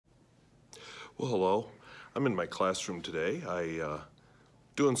Well, hello. I'm in my classroom today.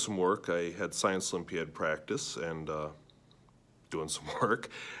 Doing some work. I had Science Olympiad practice and doing some work.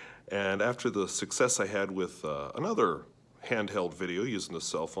 And after the success I had with another handheld video using the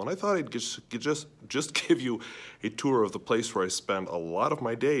cell phone, I thought I'd just give you a tour of the place where I spend a lot of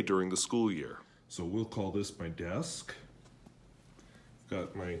my day during the school year. So we'll call this my desk. I've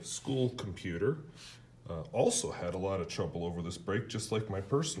got my school computer. Also had a lot of trouble over this break, just like my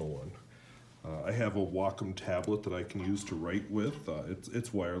personal one. I have a Wacom tablet that I can use to write with.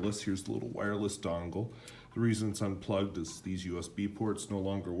 It's wireless. Here's the little wireless dongle. The reason it's unplugged is these USB ports no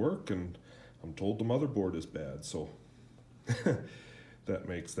longer work, and I'm told the motherboard is bad, so that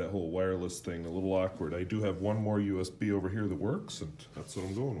makes that whole wireless thing a little awkward. I do have one more USB over here that works, and that's what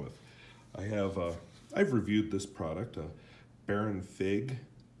I'm going with. I've reviewed this product, a Baron Fig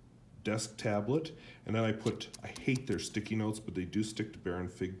desk tablet, and then I hate their sticky notes, but they do stick to Baron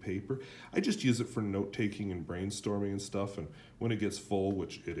Fig paper. I just use it for note-taking and brainstorming and stuff, and when it gets full,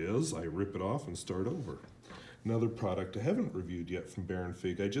 which it is, I rip it off and start over. Another product I haven't reviewed yet from Baron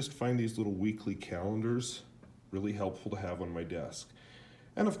Fig, I just find these little weekly calendars really helpful to have on my desk.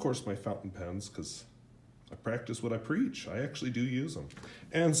 And of course my fountain pens, because I practice what I preach. I actually do use them.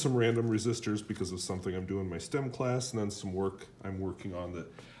 And some random resistors because of something I'm doing in my STEM class, and then some work I'm working on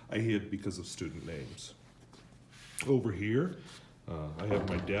that I hid because of student names. Over here, I have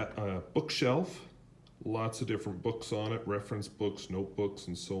my bookshelf. Lots of different books on it, reference books, notebooks,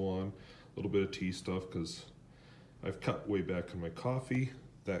 and so on. A little bit of tea stuff because I've cut way back on my coffee.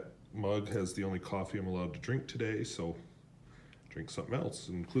 That mug has the only coffee I'm allowed to drink today, so drink something else,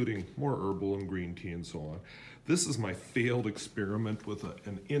 including more herbal and green tea and so on. This is my failed experiment with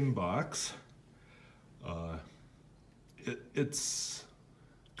an inbox. It's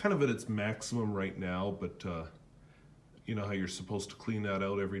kind of at its maximum right now, but you know how you're supposed to clean that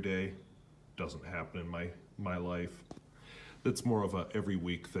out every day? Doesn't happen in my life. It's more of a every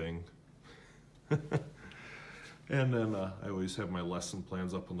week thing. And then I always have my lesson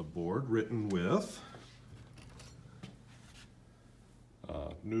plans up on the board, written with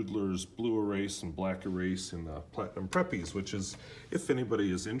Noodler's Blue Erase and Black Erase and Platinum Preppies, which is, if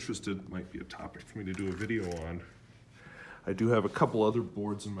anybody is interested, might be a topic for me to do a video on. I do have a couple other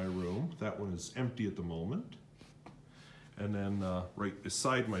boards in my room. That one is empty at the moment. And then right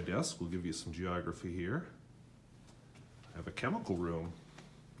beside my desk, we'll give you some geography here. I have a chemical room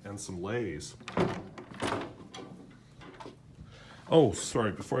and some lays. Oh,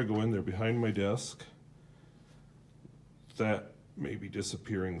 sorry, before I go in there, behind my desk, that may be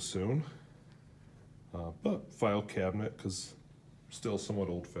disappearing soon, but file cabinet, because still somewhat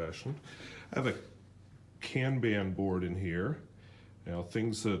old-fashioned. I have a Kanban board in here,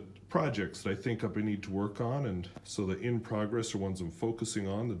 projects that I think I need to work on, and so the in progress are ones I'm focusing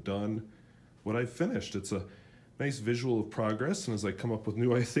on, the done, what I've finished. It's a nice visual of progress, and as I come up with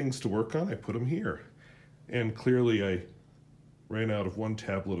new things to work on, I put them here. And clearly I ran out of one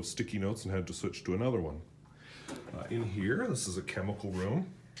tablet of sticky notes and had to switch to another one. In here, this is a chemical room.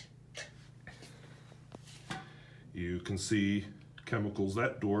 You can see chemicals.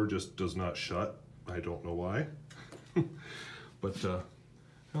 That door just does not shut. I don't know why. But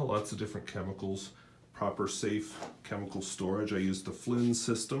lots of different chemicals. Proper safe chemical storage. I use the Flynn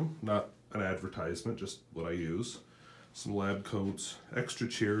system, not an advertisement, just what I use. Some lab coats, extra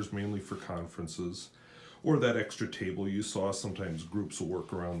chairs mainly for conferences, or that extra table you saw. Sometimes groups will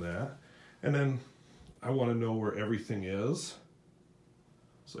work around that. And then I want to know where everything is,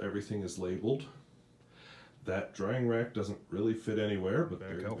 so everything is labeled. That drying rack doesn't really fit anywhere, but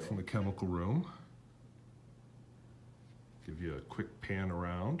back out from the chemical room. Give you a quick pan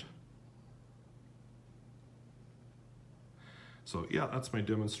around. So yeah, that's my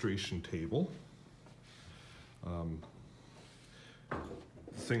demonstration table. The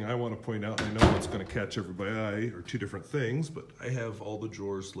thing I want to point out, and I know it's going to catch everybody's eye, are two different things, but I have all the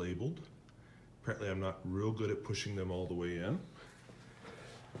drawers labeled. Apparently I'm not real good at pushing them all the way in.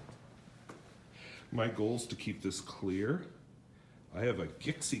 My goal is to keep this clear. I have a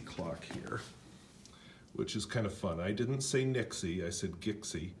Gixie clock here, which is kind of fun. I didn't say Nixie, I said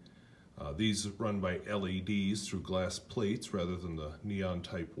Gixie. These run by LEDs through glass plates rather than the neon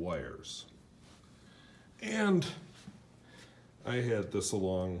type wires. And I had this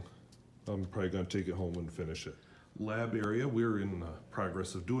along. I'm probably going to take it home and finish it. Lab area, we're in the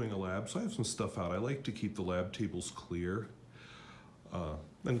progress of doing a lab, so I have some stuff out. I like to keep the lab tables clear.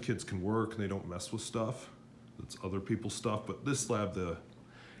 Then kids can work and they don't mess with stuff. It's other people's stuff, but this lab,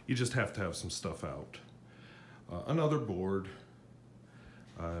 you just have to have some stuff out. Another board.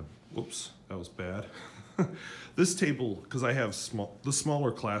 Whoops, that was bad. This table, because I have the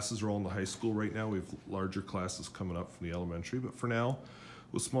smaller classes are all in the high school right now. We have larger classes coming up from the elementary, but for now,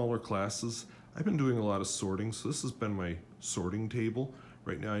 with smaller classes, I've been doing a lot of sorting. So this has been my sorting table.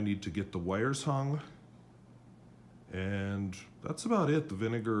 Right now I need to get the wires hung, and that's about it. The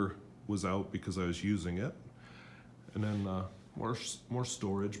vinegar was out because I was using it. And then more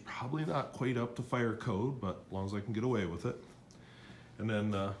storage, probably not quite up to fire code, but as long as I can get away with it. And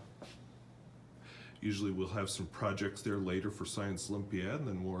then usually we'll have some projects there later for Science Olympiad, and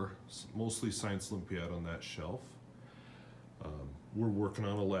then mostly Science Olympiad on that shelf. We're working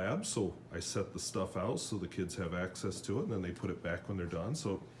on a lab, so I set the stuff out so the kids have access to it, and then they put it back when they're done.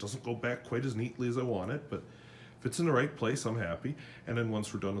 So it doesn't go back quite as neatly as I want it, but if it's in the right place, I'm happy. And then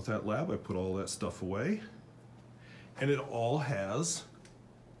once we're done with that lab, I put all that stuff away. And it all has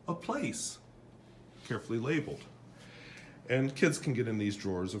a place, carefully labeled. And kids can get in these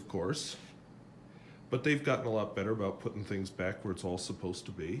drawers, of course, but they've gotten a lot better about putting things back where it's all supposed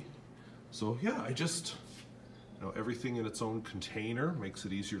to be. So yeah, everything in its own container makes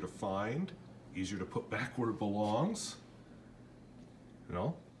it easier to find, easier to put back where it belongs.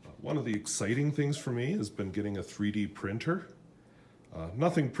 One of the exciting things for me has been getting a 3D printer.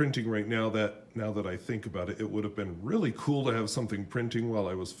 Nothing printing right now that I think about it. It would have been really cool to have something printing while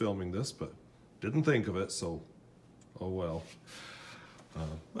I was filming this, but didn't think of it, so oh well.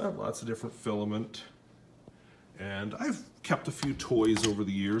 Lots of different filament. And I've kept a few toys over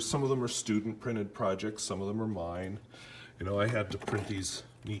the years. Some of them are student printed projects, some of them are mine. I had to print these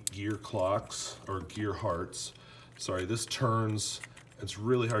neat gear clocks, or gear hearts. Sorry, this turns. It's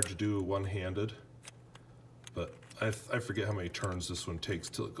really hard to do one-handed, but I forget how many turns this one takes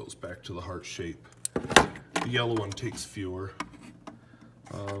till it goes back to the heart shape. The yellow one takes fewer.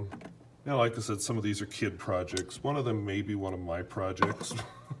 Like I said, some of these are kid projects. One of them may be one of my projects.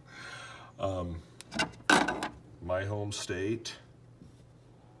 My home state.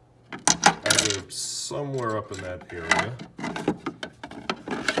 I lived somewhere up in that area.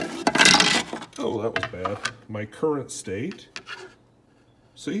 Oh, that was bad. My current state.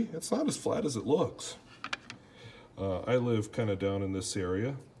 See, it's not as flat as it looks. I live kind of down in this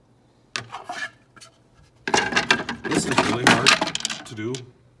area. This is really hard to do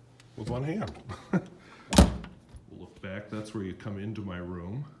with one hand. We'll look back, that's where you come into my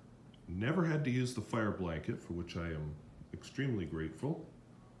room. Never had to use the fire blanket, for which I am extremely grateful.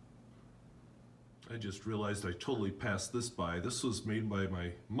 I just realized I totally passed this by. This was made by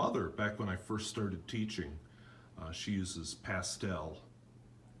my mother back when I first started teaching. She uses pastel.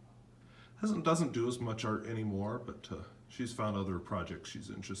 Doesn't do as much art anymore, but she's found other projects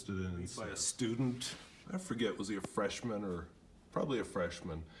she's interested in. By a student, I forget, was he a freshman or probably a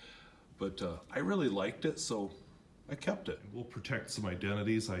freshman, but I really liked it, so I kept it. We'll protect some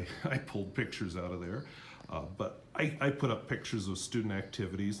identities. I pulled pictures out of there, but I put up pictures of student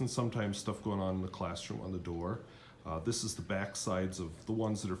activities and sometimes stuff going on in the classroom on the door. This is the back sides of the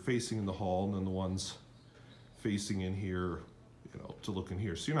ones that are facing in the hall, and then the ones facing in here, to look in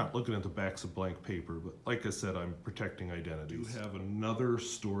here. So you're not looking at the backs of blank paper, but like I said, I'm protecting identities. We have another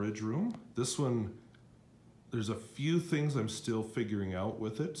storage room. This one, there's a few things I'm still figuring out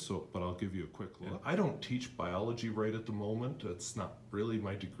with it, but I'll give you a quick look. I don't teach biology right at the moment. It's not really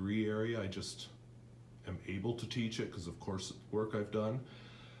my degree area. I just am able to teach it because, of course, work I've done.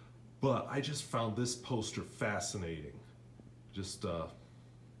 But I just found this poster fascinating. Just, what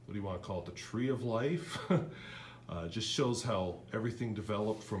do you want to call it? The tree of life? Just shows how everything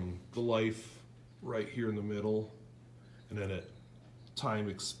developed from the life right here in the middle, and then time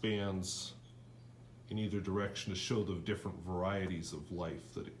expands in either direction to show the different varieties of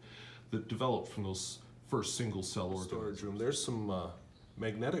life that developed from those first single-cell organisms. Storage room. There's some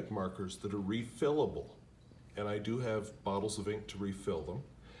magnetic markers that are refillable, and I do have bottles of ink to refill them.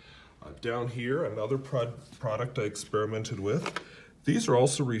 Down here, another product I experimented with. These are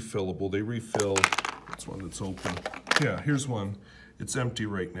also refillable. They refill. That's one that's open. Yeah, here's one. It's empty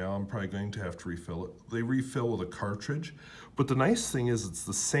right now. I'm probably going to have to refill it. They refill with a cartridge. But the nice thing is it's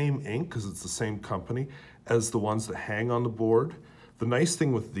the same ink, because it's the same company, as the ones that hang on the board. The nice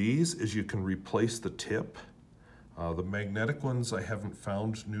thing with these is you can replace the tip. The magnetic ones, I haven't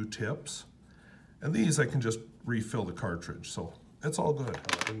found new tips. And these, I can just refill the cartridge. So it's all good.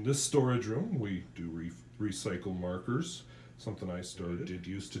 In this storage room, we do recycle markers. Something I did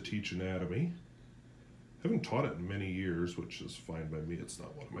used to teach anatomy. Haven't taught it in many years, which is fine by me. It's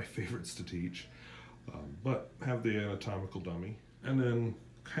not one of my favorites to teach, but have the anatomical dummy. And then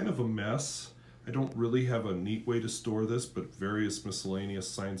kind of a mess. I don't really have a neat way to store this, but various miscellaneous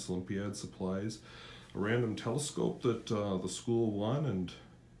Science Olympiad supplies. A random telescope that the school won, and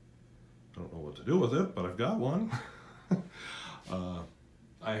I don't know what to do with it, but I've got one.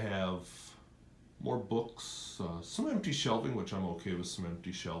 I have more books, some empty shelving, which I'm okay with some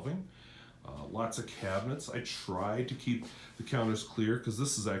empty shelving. Lots of cabinets. I try to keep the counters clear because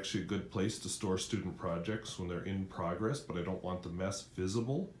this is actually a good place to store student projects when they're in progress, but I don't want the mess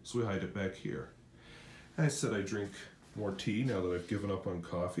visible, so we hide it back here. And I said I drink more tea now that I've given up on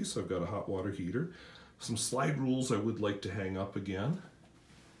coffee, so I've got a hot water heater. Some slide rules I would like to hang up again.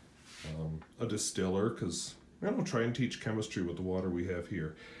 A distiller, because I don't try and teach chemistry with the water we have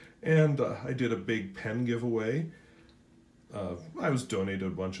here. And I did a big pen giveaway. I was donated a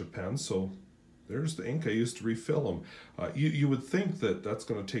bunch of pens, so there's the ink I used to refill them. You would think that that's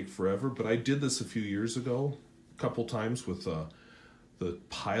going to take forever, but I did this a few years ago, a couple times with the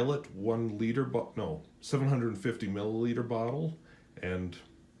Pilot 1 liter, 750 milliliter bottle, and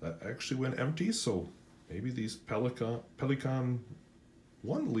that actually went empty, so maybe these Pelikan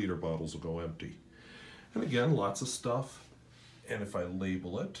 1 liter bottles will go empty. And again, lots of stuff, and if I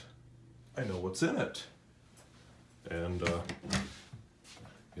label it, I know what's in it. And,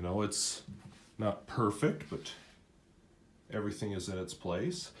 you know, it's not perfect, but everything is in its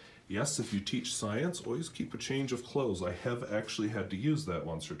place. Yes, if you teach science, always keep a change of clothes. I have actually had to use that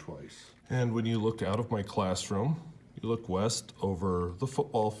once or twice. And when you look out of my classroom, you look west over the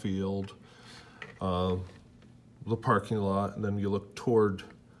football field, the parking lot, and then you look toward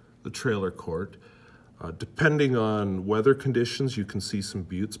the trailer court. Depending on weather conditions, you can see some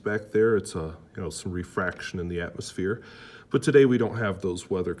buttes back there. It's some refraction in the atmosphere. But today we don't have those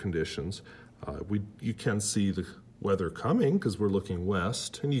weather conditions. You can see the weather coming because we're looking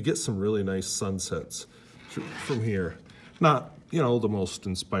west, and you get some really nice sunsets from here. Not, the most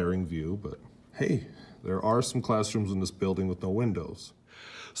inspiring view, but hey, there are some classrooms in this building with no windows.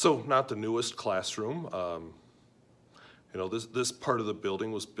 So not the newest classroom. This part of the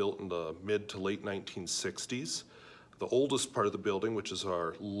building was built in the mid to late 1960s. The oldest part of the building, which is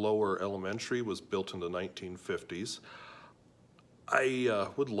our lower elementary, was built in the 1950s. I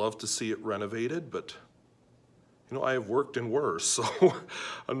would love to see it renovated, but I have worked in worse, so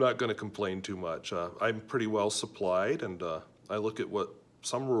I'm not going to complain too much. I'm pretty well supplied, and I look at what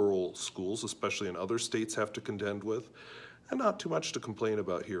some rural schools, especially in other states, have to contend with, and not too much to complain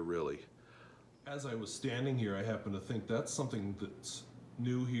about here, really. As I was standing here, I happen to think that's something that's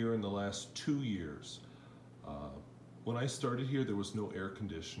new here in the last 2 years. When I started here, there was no air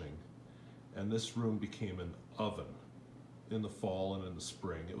conditioning, and this room became an oven in the fall and in the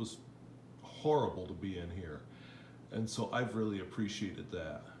spring. It was horrible to be in here, and so I've really appreciated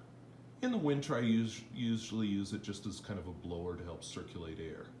that. In the winter, I usually use it just as kind of a blower to help circulate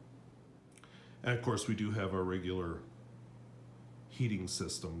air. And of course, we do have our regular heating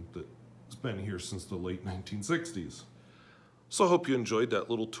system that it's been here since the late 1960s. So I hope you enjoyed that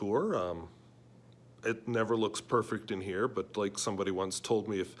little tour. It never looks perfect in here, but like somebody once told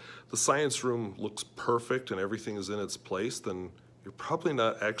me, if the science room looks perfect and everything is in its place, then you're probably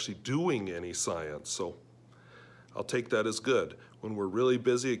not actually doing any science. So I'll take that as good. When we're really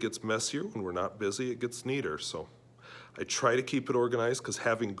busy, it gets messier. When we're not busy, it gets neater. So I try to keep it organized because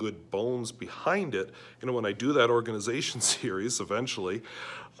having good bones behind it, when I do that organization series eventually,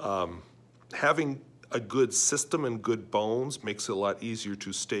 having a good system and good bones makes it a lot easier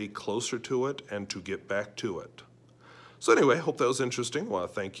to stay closer to it and to get back to it. So anyway, hope that was interesting. I want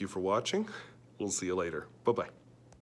to thank you for watching. We'll see you later. Bye-bye.